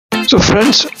So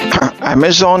friends,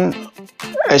 Amazon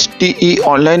SDE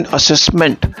online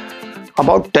assessment,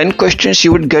 about 10 questions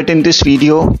you would get in this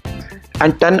video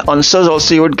and 10 answers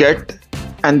also you would get,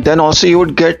 and then also you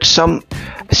would get some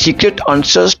secret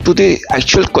answers to the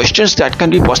actual questions that can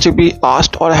be possibly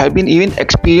asked or have been even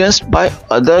experienced by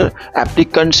other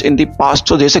applicants in the past.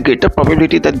 So there's a greater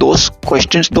probability that those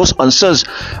questions, those answers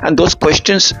and those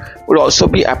questions would also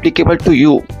be applicable to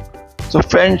you. So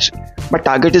friends, my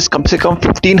target is come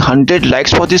 1500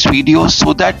 likes for this video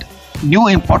so that new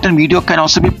important video can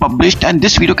also be published and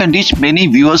this video can reach many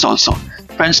viewers also.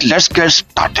 Friends, let's get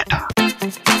started.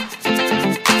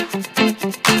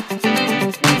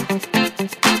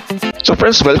 So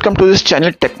friends, welcome to this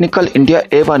channel Technical India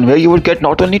A1, where you will get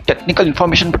not only technical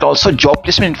information but also job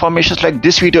placement information like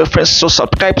this video, friends. So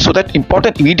subscribe so that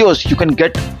important videos you can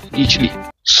get easily.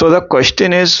 So the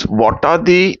question is, what are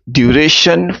the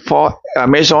duration for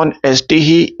Amazon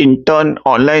SDE Intern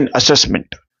online assessment?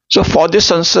 So for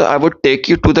this answer, I would take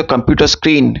you to the computer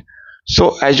screen.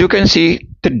 So as you can see,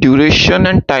 the duration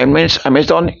and timelines,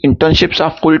 Amazon internships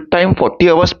are full-time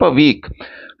 40 hours per week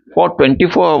for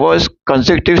 24 hours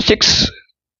consecutive 6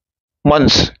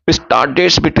 months with start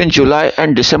dates between July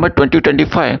and December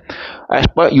 2025 as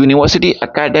per University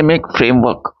Academic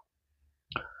Framework.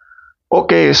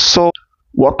 Okay, so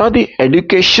what are the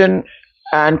education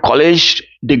and college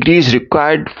degrees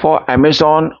required for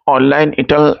Amazon online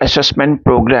internal assessment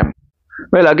program?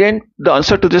 Well, again, the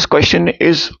answer to this question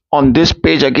is on this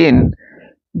page again,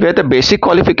 where the basic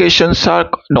qualifications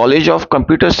are knowledge of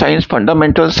computer science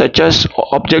fundamentals such as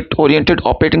object-oriented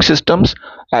operating systems,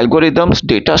 algorithms,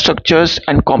 data structures,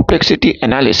 and complexity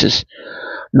analysis.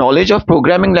 Knowledge of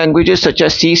programming languages such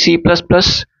as C, C++,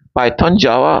 Python,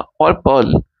 Java, or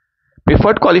Perl.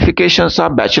 Preferred qualifications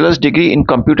are bachelor's degree in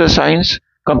computer science,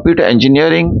 computer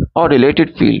engineering, or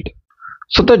related field.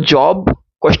 So the job,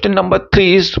 question number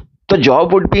 3 is, the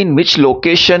job would be in which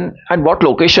location and what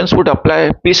locations would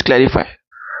apply? Please clarify.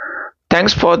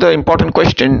 Thanks for the important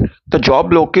question. The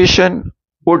job location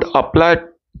would apply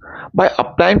by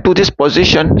applying to this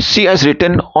position. See as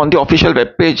written on the official web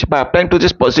page. By applying to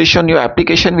this position, your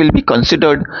application will be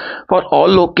considered for all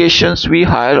locations we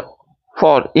hire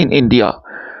for in India.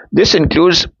 This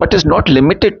includes but is not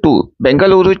limited to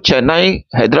Bengaluru, Chennai,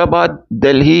 Hyderabad,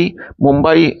 Delhi,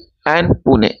 Mumbai, and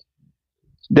Pune.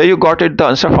 There you got it, the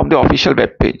answer from the official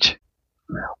web page.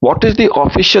 What is the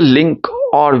official link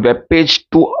or web page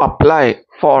to apply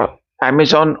for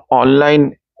Amazon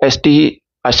online SDE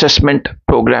assessment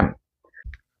program?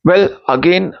 Well,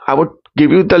 again, I would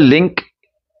give you the link.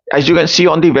 As you can see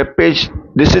on the web page,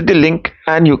 this is the link,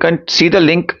 and you can see the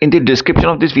link in the description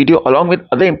of this video along with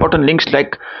other important links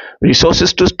like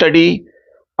resources to study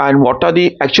and what are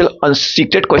the actual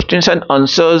secret questions and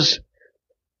answers,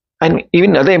 and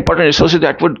even other important resources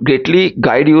that would greatly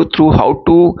guide you through how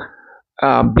to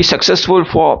be successful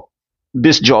for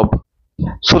this job.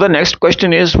 So the next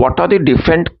question is, what are the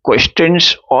different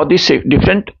questions or the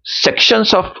different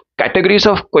sections of categories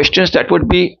of questions that would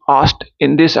be asked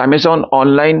in this Amazon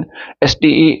online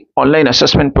SDE online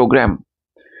assessment program?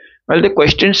 Well, the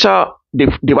questions are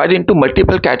divided into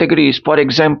multiple categories. For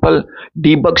example,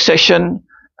 debug session,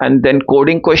 and then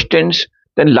coding questions,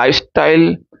 then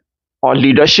lifestyle or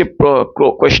leadership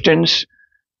questions,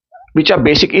 which are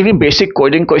basic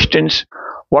coding questions.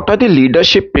 What are the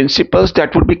leadership principles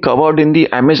that would be covered in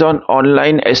the Amazon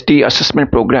online SDE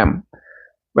assessment program?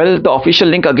 Well, the official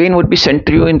link again would be sent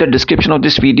to you in the description of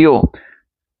this video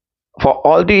for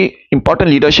all the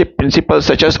important leadership principles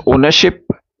such as ownership,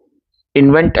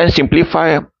 invent and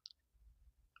simplify,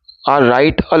 are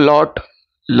right a lot,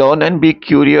 learn and be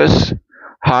curious,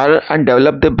 hire and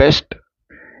develop the best,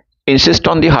 insist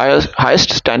on the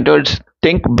highest standards,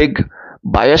 think big,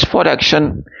 bias for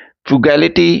action,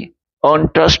 frugality, earn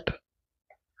trust,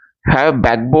 have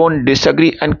backbone,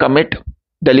 disagree and commit,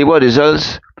 deliver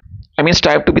results. I mean,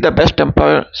 strive to be the best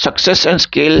employer, success and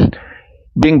scale,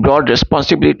 being broad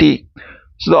responsibility.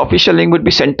 So the official link would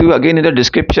be sent to you again in the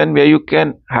description, where you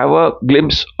can have a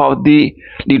glimpse of the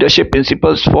leadership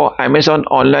principles for Amazon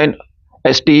online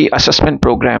SDE assessment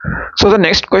program. So the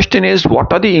next question is,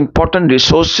 what are the important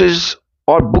resources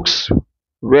or books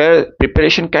where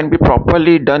preparation can be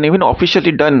properly done, even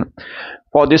officially done,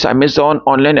 for this Amazon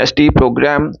online SDE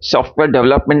program, software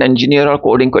development engineer or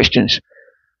coding questions?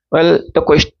 Well,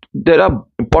 there are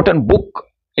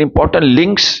important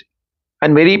links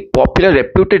and very popular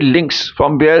reputed links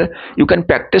from where you can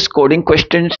practice coding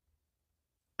questions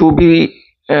to be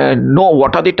know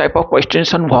what are the type of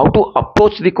questions and how to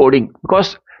approach the coding,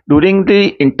 because during the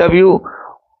interview,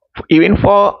 even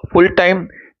for full time,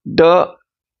 the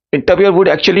interviewer would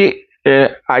actually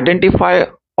identify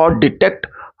or detect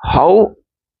how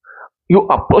you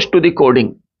approach to the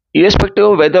coding, irrespective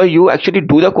of whether you actually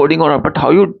do the coding or not, but how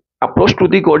you approach to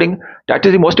the coding, that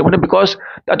is the most important, because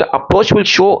that approach will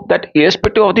show that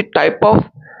irrespective of the type of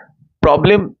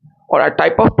problem or a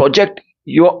type of project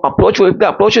your approach, if the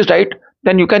approach is right,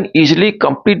 then you can easily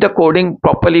complete the coding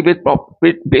properly with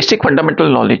basic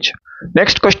fundamental knowledge.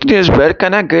 Next question is, where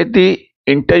can I get the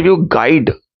interview guide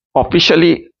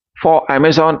officially for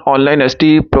Amazon online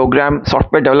SDE program,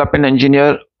 software development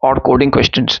engineer, or coding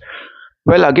questions?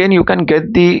 Well, again, you can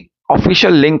get the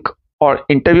official link or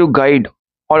interview guide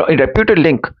or a reputed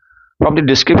link from the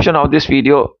description of this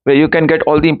video, where you can get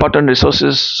all the important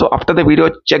resources. So after the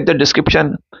video, check the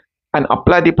description and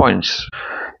apply the points.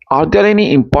 Are there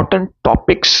any important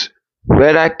topics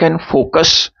where I can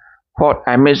focus for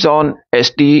Amazon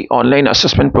SDE online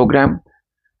assessment program?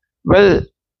 Well,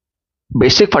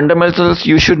 basic fundamentals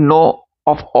you should know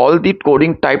of all the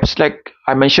coding types, like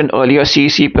I mentioned earlier, C,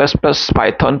 C++,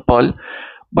 Python, Perl.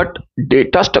 But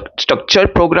data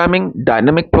structured programming,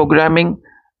 dynamic programming,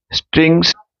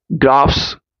 strings,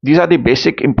 graphs, these are the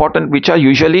basic important which are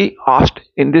usually asked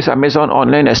in this Amazon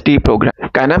online SDE program.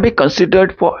 Can I be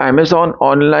considered for Amazon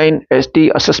online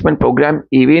SDE assessment program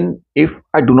even if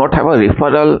I do not have a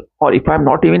referral, or if I'm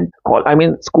not even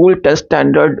school test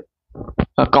standard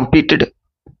completed?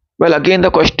 Well, again,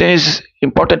 the question is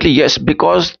importantly yes,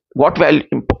 because what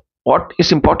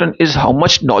is important is how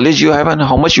much knowledge you have and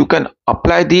how much you can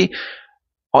apply the,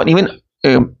 or even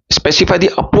specify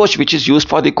the approach which is used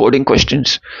for the coding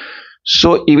questions.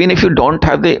 So even if you don't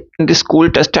have the school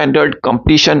test standard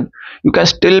completion, you can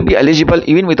still be eligible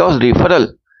even without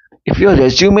referral if your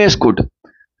resume is good,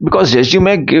 because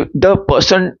the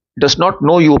person does not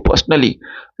know you personally.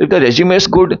 If the resume is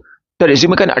good, the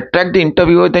resume can attract the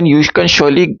interviewer, then you can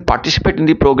surely participate in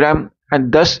the program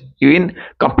and thus even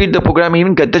complete the program,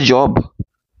 even get the job.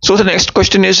 So the next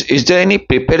question is there any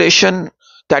preparation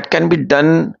that can be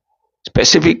done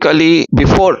specifically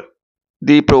before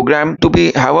the program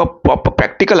to have a proper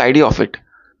practical idea of it?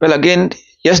 Well, again,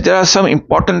 yes, there are some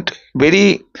important,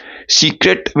 very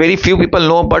secret, very few people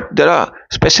know, but there are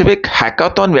specific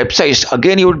hackathon websites.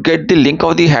 Again, you would get the link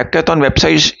of the hackathon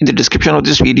websites in the description of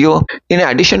this video. In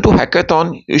addition to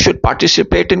hackathon, you should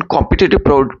participate in competitive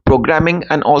programming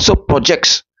and also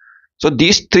projects. So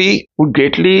these three would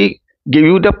greatly give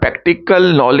you the practical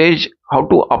knowledge how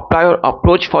to apply or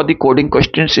approach for the coding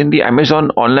questions in the Amazon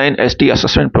online SDE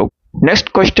assessment program.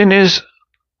 Next question is,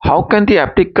 how can the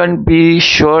applicant be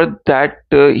sure that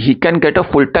he can get a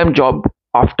full-time job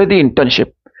after the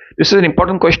internship? This is an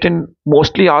important question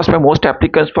mostly asked by most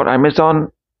applicants for Amazon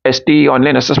SDE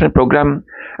online assessment program,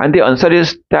 and the answer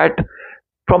is that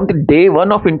from the day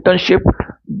one of internship,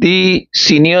 the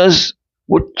seniors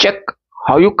would check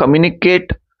how you communicate,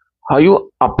 how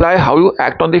you apply, how you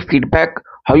act on the feedback,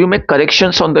 how you make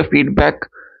corrections on the feedback,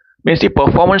 means the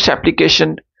performance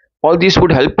application. All these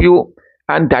would help you,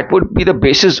 and that would be the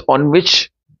basis on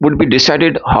which would be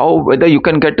decided whether you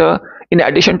can get in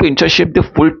addition to internship, the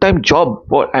full-time job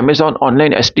for Amazon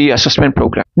online SDE assessment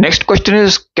program. Next question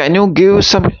is, can you give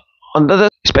some other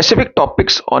specific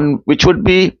topics on which would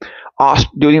be asked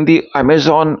during the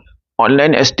Amazon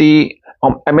SDE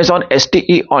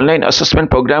online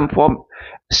assessment program for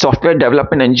software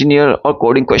development engineer or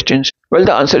coding questions? Well,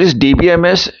 the answer is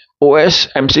DBMS, OS,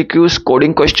 MCQs,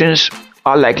 coding questions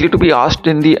are likely to be asked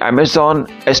in the Amazon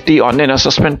SDE online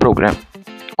assessment program.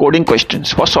 Coding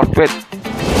questions for software.